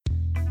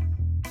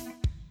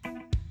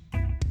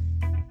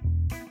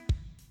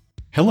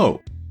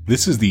Hello,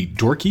 this is the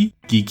Dorky,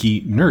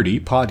 Geeky,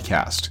 Nerdy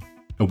podcast,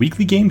 a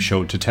weekly game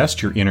show to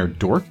test your inner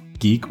dork,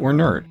 geek, or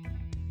nerd.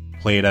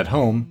 Play it at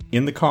home,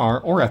 in the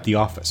car, or at the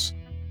office.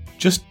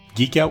 Just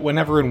geek out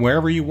whenever and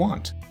wherever you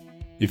want.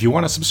 If you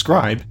want to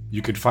subscribe,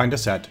 you could find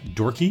us at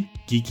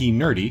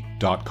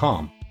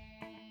dorkygeekynerdy.com.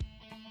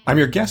 I'm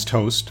your guest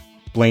host,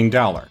 Blaine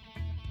Dowler.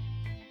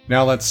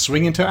 Now let's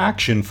swing into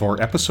action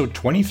for episode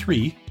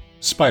 23,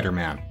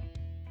 Spider-Man.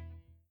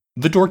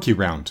 The Dorky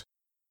Round.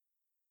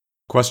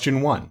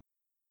 Question 1.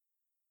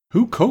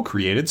 Who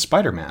co-created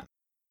Spider-Man?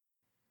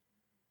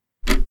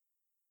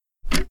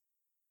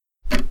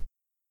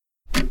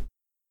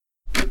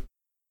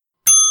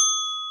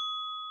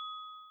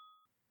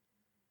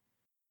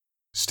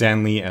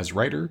 Stan Lee as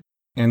writer,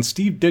 and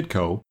Steve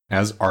Ditko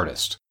as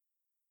artist.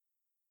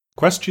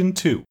 Question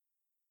 2.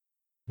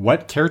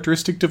 What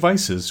characteristic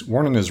devices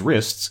worn on his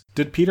wrists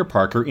did Peter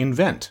Parker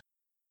invent?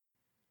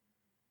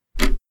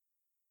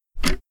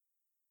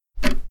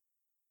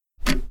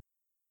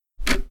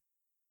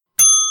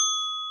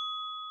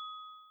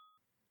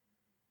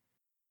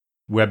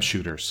 Web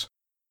shooters.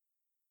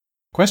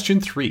 Question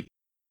 3.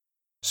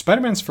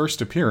 Spider-Man's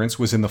first appearance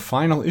was in the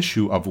final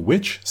issue of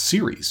which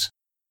series?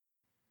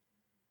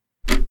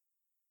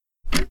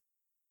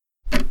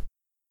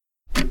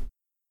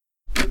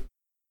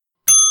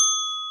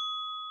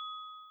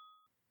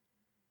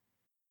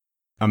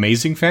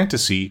 Amazing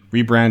Fantasy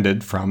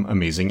rebranded from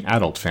Amazing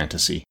Adult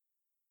Fantasy.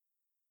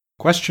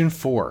 Question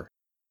 4.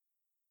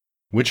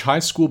 Which high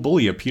school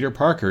bully of Peter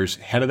Parker's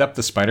headed up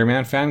the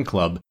Spider-Man fan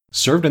club,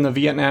 served in the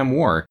Vietnam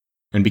War,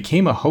 and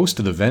became a host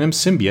of the Venom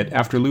symbiote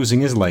after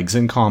losing his legs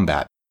in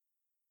combat?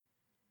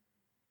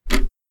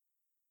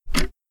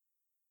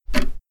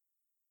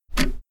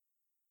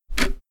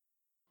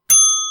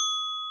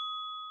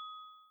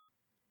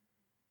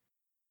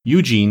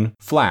 Eugene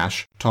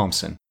Flash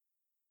Thompson.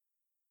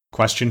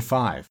 Question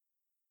 5.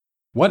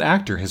 What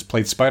actor has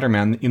played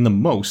Spider-Man in the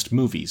most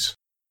movies?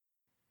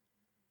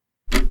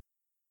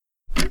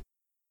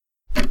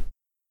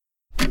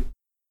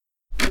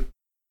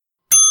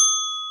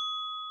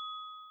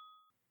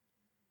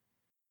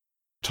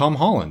 Tom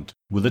Holland,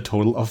 with a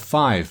total of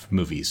 5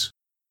 movies.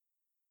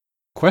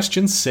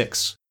 Question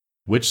 6.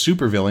 Which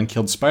supervillain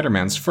killed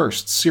Spider-Man's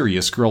first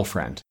serious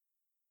girlfriend?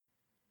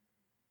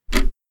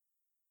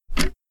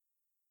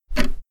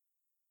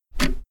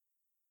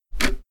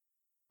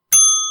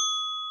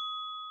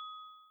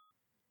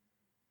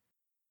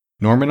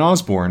 Norman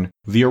Osborn,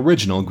 the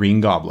original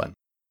Green Goblin.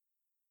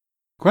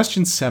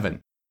 Question 7.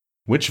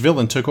 Which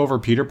villain took over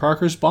Peter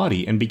Parker's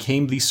body and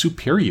became the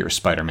Superior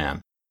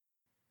Spider-Man?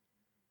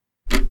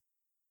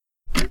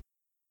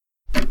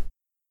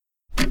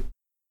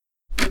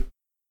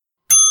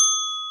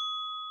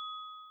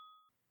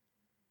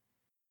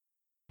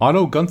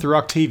 Otto Gunther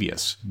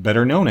Octavius,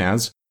 better known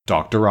as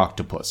Dr.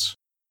 Octopus.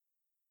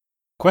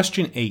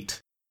 Question 8.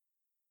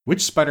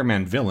 Which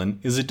Spider-Man villain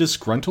is a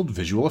disgruntled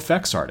visual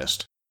effects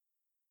artist?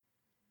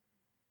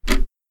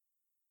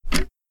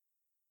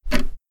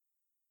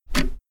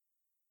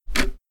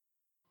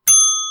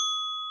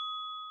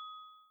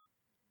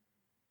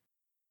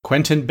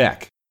 Quentin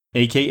Beck,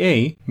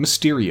 aka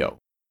Mysterio.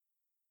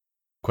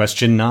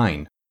 Question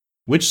 9.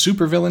 Which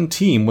supervillain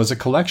team was a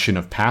collection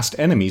of past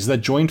enemies that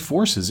joined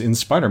forces in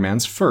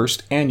Spider-Man's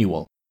first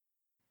annual?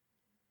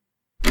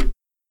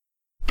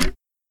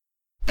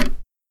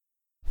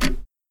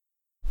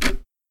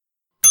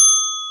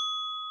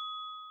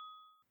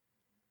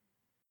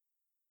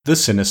 The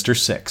Sinister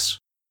Six.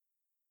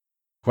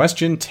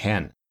 Question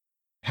 10.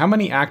 How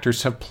many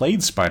actors have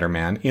played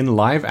Spider-Man in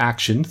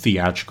live-action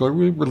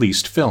theatrically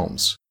released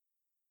films?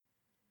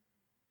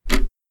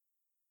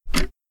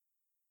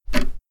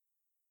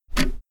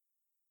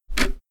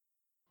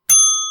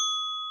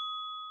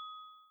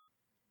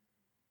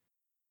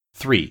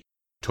 Three.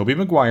 Tobey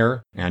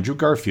Maguire, Andrew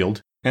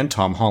Garfield, and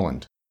Tom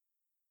Holland.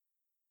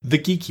 The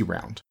Geeky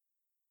Round.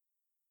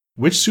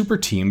 Which super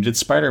team did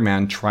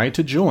Spider-Man try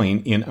to join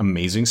in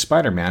Amazing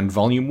Spider-Man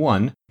Volume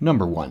 1,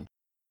 Number 1?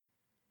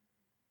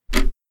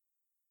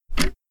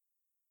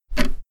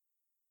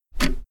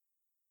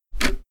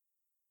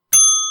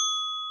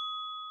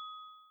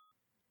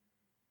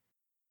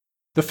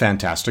 The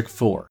Fantastic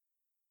Four.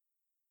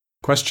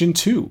 Question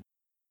 2.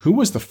 Who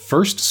was the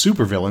first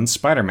supervillain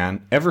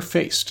Spider-Man ever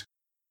faced?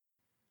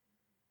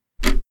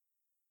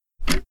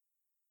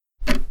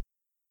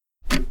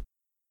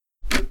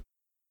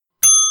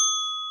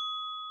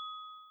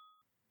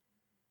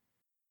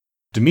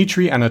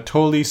 Dmitry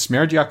Anatoly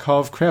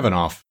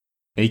Smerdyakov-Krevenov,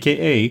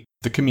 aka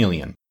the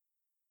Chameleon.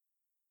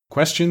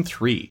 Question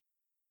 3.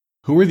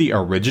 Who were the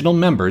original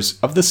members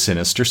of the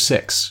Sinister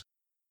Six?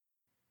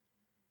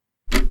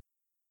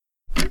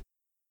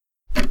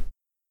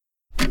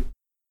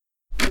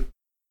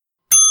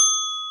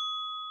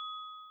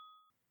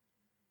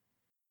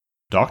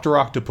 Dr.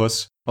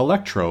 Octopus,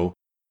 Electro,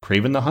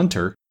 Kraven the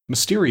Hunter,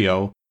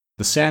 Mysterio,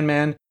 the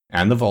Sandman,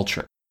 and the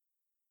Vulture.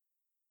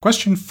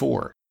 Question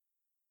 4.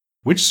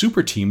 Which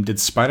super team did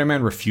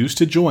Spider-Man refuse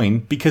to join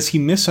because he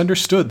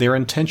misunderstood their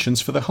intentions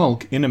for the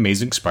Hulk in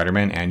Amazing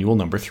Spider-Man Annual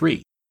number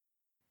 3?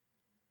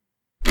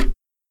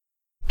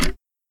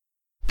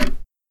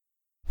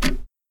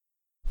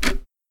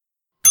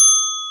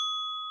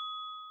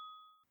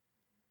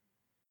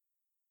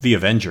 The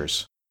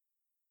Avengers.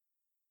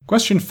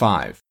 Question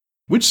 5.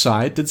 Which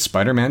side did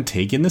Spider-Man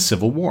take in the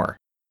Civil War?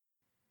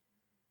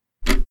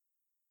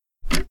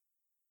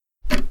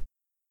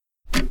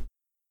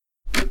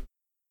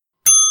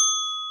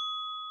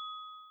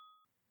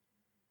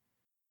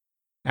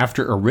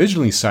 After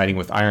originally siding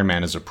with Iron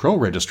Man as a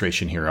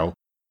pro-registration hero,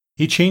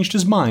 he changed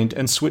his mind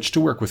and switched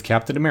to work with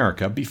Captain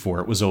America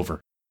before it was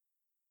over.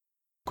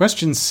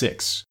 Question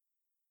 6.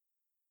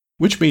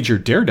 Which major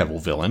Daredevil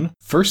villain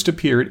first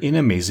appeared in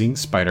Amazing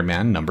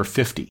Spider-Man number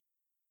 50?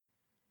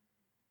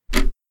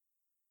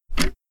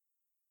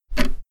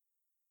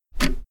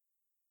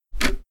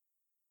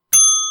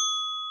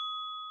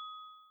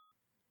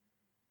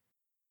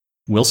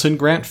 Wilson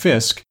Grant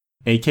Fisk,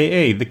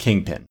 aka the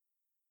Kingpin.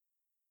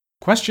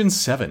 Question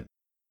 7.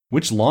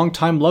 Which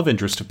longtime love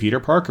interest to Peter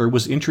Parker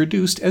was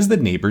introduced as the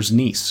neighbor's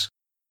niece?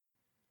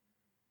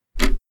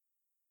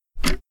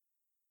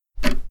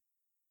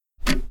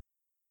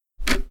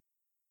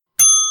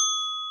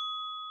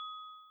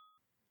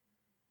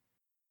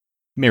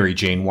 Mary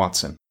Jane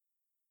Watson.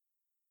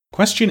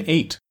 Question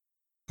 8.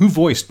 Who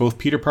voiced both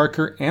Peter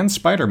Parker and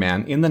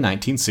Spider-Man in the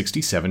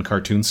 1967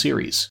 cartoon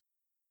series?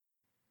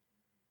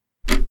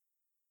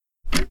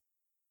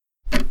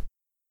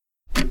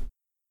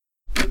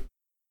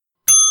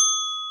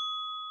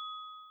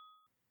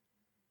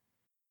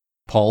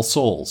 Paul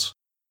Soles.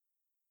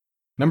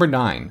 Number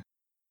 9.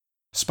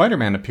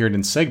 Spider-Man appeared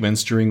in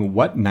segments during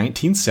what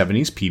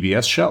 1970s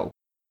PBS show?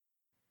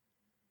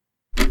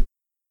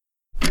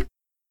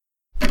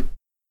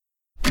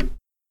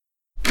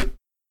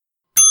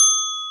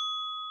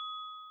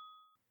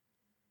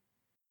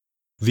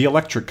 The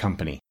Electric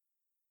Company.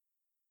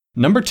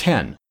 Number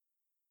 10.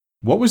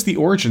 What was the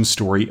origin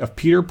story of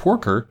Peter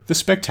Porker, the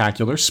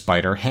Spectacular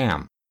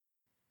Spider-Ham?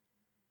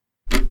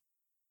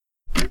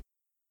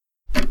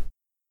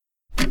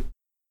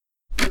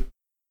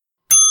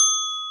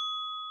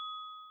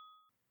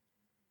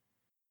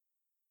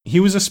 He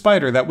was a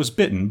spider that was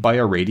bitten by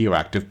a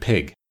radioactive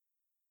pig.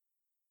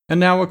 And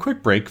now a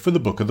quick break for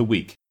the book of the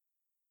week.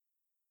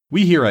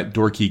 We here at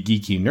Dorky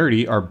Geeky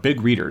Nerdy are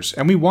big readers,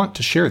 and we want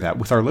to share that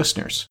with our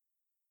listeners.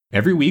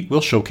 Every week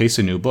we'll showcase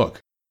a new book.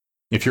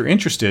 If you're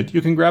interested,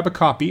 you can grab a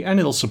copy and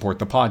it'll support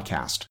the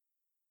podcast.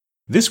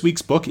 This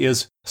week's book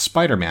is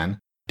Spider-Man: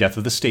 Death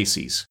of the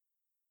Stacys.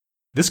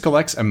 This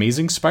collects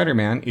Amazing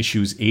Spider-Man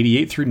issues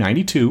 88 through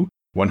 92,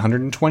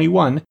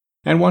 121,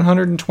 and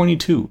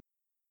 122,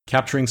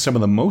 capturing some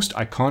of the most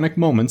iconic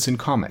moments in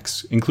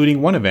comics,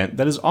 including one event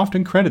that is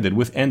often credited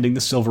with ending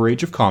the Silver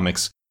Age of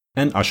comics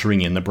and ushering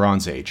in the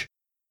Bronze Age.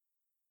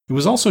 It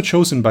was also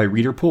chosen by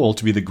Reader Poll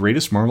to be the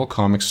greatest Marvel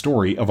Comics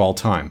story of all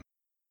time.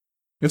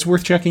 It's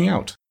worth checking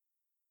out.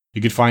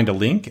 You could find a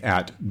link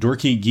at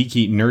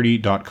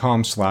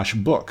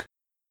dorkygeekynerdy.com/book,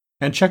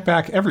 and check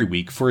back every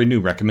week for a new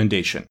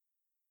recommendation.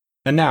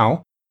 And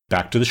now,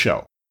 back to the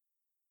show.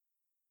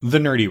 The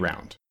Nerdy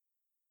Round.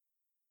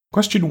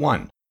 Question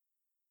 1.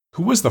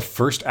 Who was the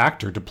first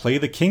actor to play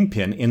the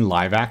Kingpin in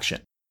live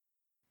action?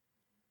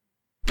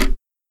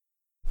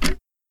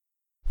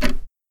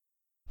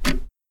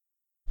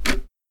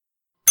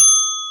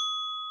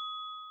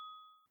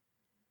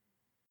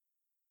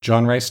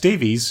 John Rhys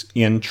Davies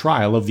in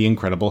Trial of the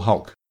Incredible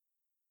Hulk.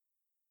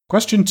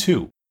 Question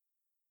 2.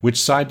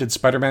 Which side did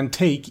Spider-Man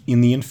take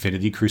in the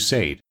Infinity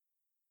Crusade?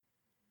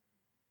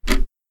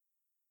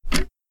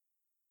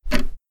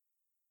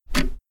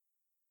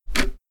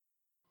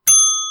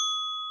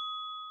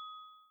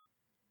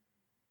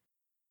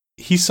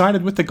 He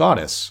sided with the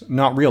goddess,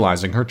 not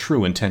realizing her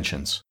true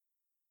intentions.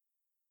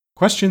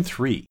 Question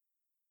 3.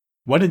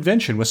 What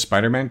invention was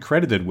Spider-Man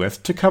credited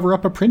with to cover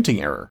up a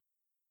printing error?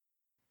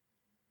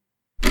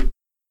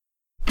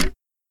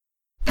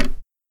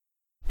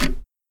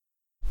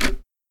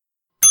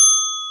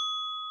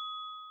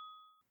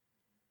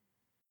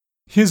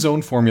 His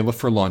own formula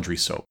for laundry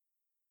soap.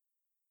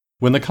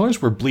 When the colors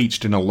were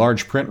bleached in a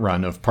large print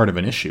run of part of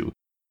an issue,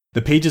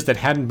 the pages that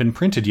hadn't been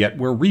printed yet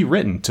were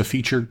rewritten to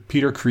feature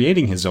Peter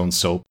creating his own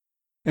soap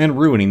and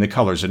ruining the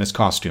colors in his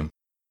costume.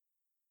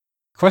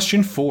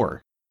 Question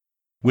 4.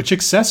 Which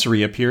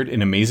accessory appeared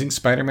in Amazing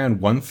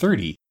Spider-Man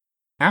 130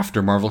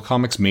 after Marvel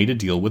Comics made a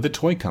deal with a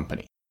toy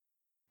company?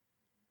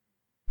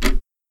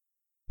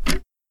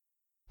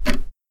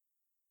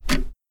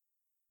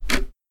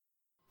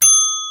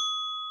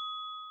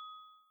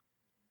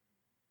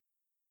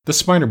 The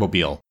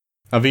Spider-Mobile,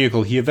 a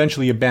vehicle he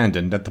eventually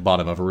abandoned at the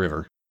bottom of a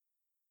river.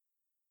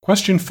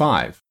 Question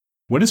 5.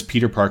 What is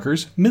Peter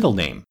Parker's middle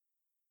name?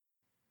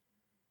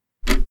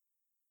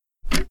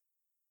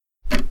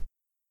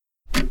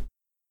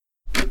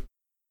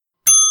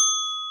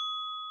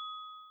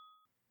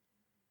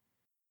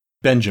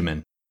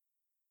 Benjamin.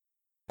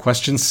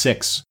 Question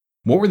 6.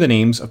 What were the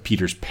names of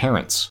Peter's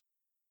parents?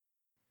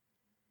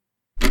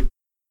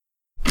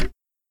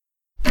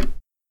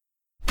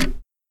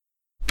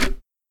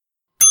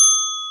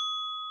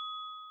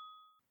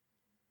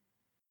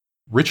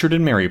 Richard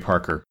and Mary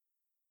Parker.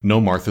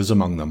 No Marthas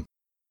among them.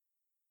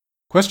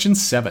 Question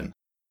 7.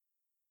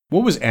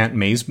 What was Aunt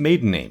May's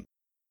maiden name?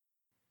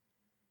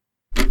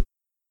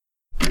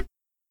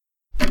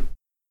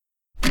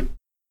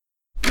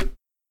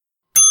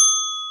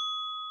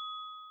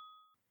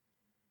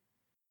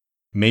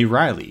 May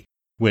Riley,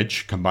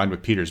 which, combined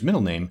with Peter's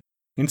middle name,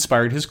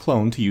 inspired his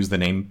clone to use the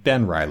name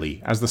Ben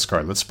Riley as the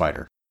Scarlet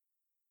Spider.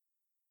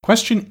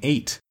 Question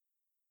 8.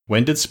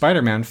 When did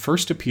Spider-Man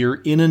first appear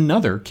in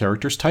another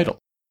character's title?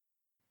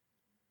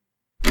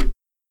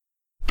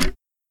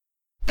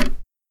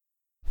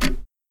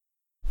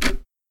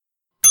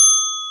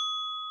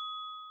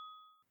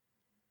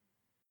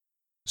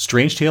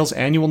 Strange Tales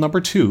Annual No.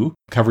 2,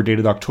 cover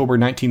dated October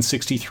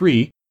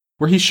 1963,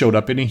 where he showed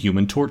up in a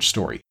Human Torch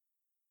story.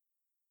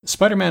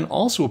 Spider-Man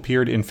also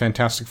appeared in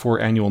Fantastic Four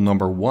Annual No.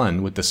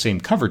 1 with the same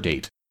cover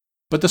date,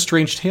 but the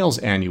Strange Tales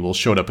Annual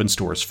showed up in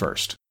stores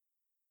first.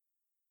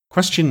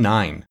 Question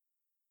 9.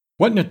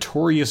 What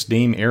notorious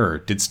name error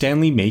did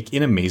Stan Lee make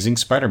in Amazing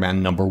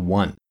Spider-Man No.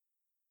 1?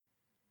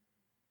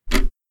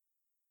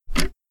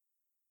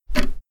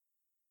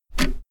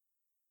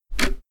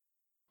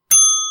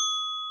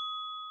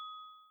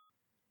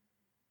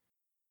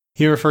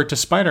 He referred to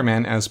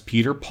Spider-Man as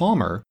Peter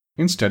Palmer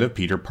instead of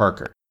Peter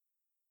Parker.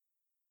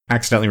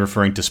 Accidentally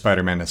referring to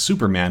Spider-Man as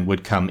Superman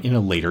would come in a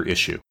later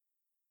issue.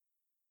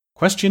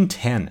 Question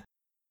 10.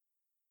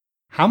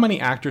 How many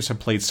actors have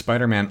played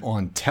Spider-Man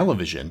on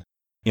television,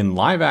 in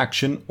live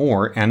action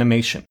or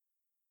animation?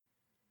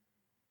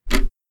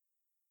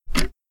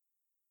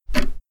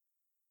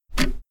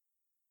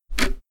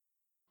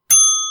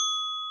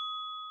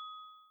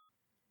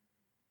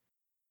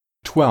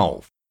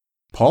 (12)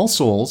 Paul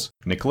Soles,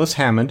 Nicholas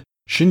Hammond,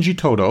 Shinji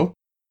Todo,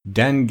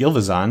 Dan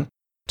Gilvezan,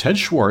 Ted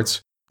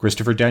Schwartz,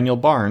 Christopher Daniel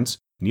Barnes,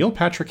 Neil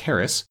Patrick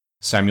Harris,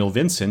 Samuel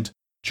Vincent,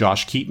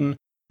 Josh Keaton,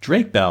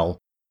 Drake Bell,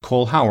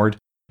 Cole Howard,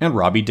 and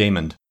Robbie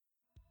Damond.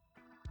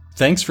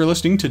 Thanks for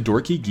listening to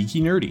Dorky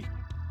Geeky Nerdy.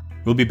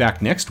 We'll be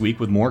back next week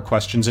with more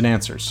questions and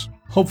answers,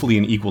 hopefully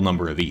an equal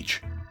number of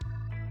each.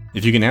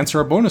 If you can answer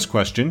a bonus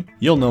question,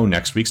 you'll know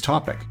next week's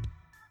topic.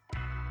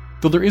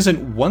 Though there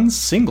isn't one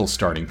single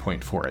starting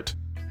point for it,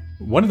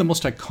 one of the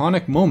most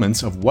iconic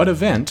moments of what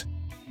event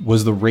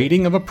was the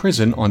raiding of a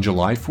prison on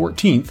July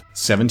 14th,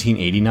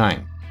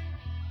 1789.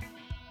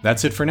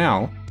 That's it for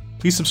now.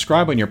 Please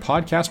subscribe on your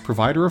podcast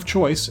provider of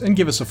choice and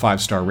give us a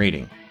 5-star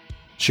rating.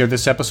 Share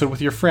this episode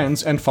with your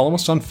friends and follow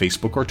us on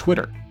Facebook or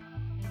Twitter.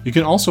 You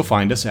can also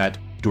find us at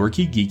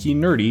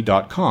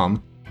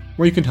dorkygeekynerdy.com,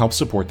 where you can help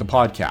support the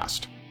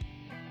podcast.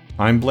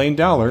 I'm Blaine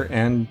Dowler,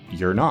 and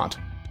you're not.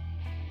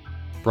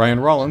 Brian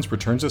Rollins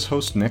returns as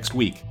host next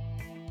week.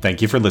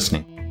 Thank you for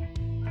listening.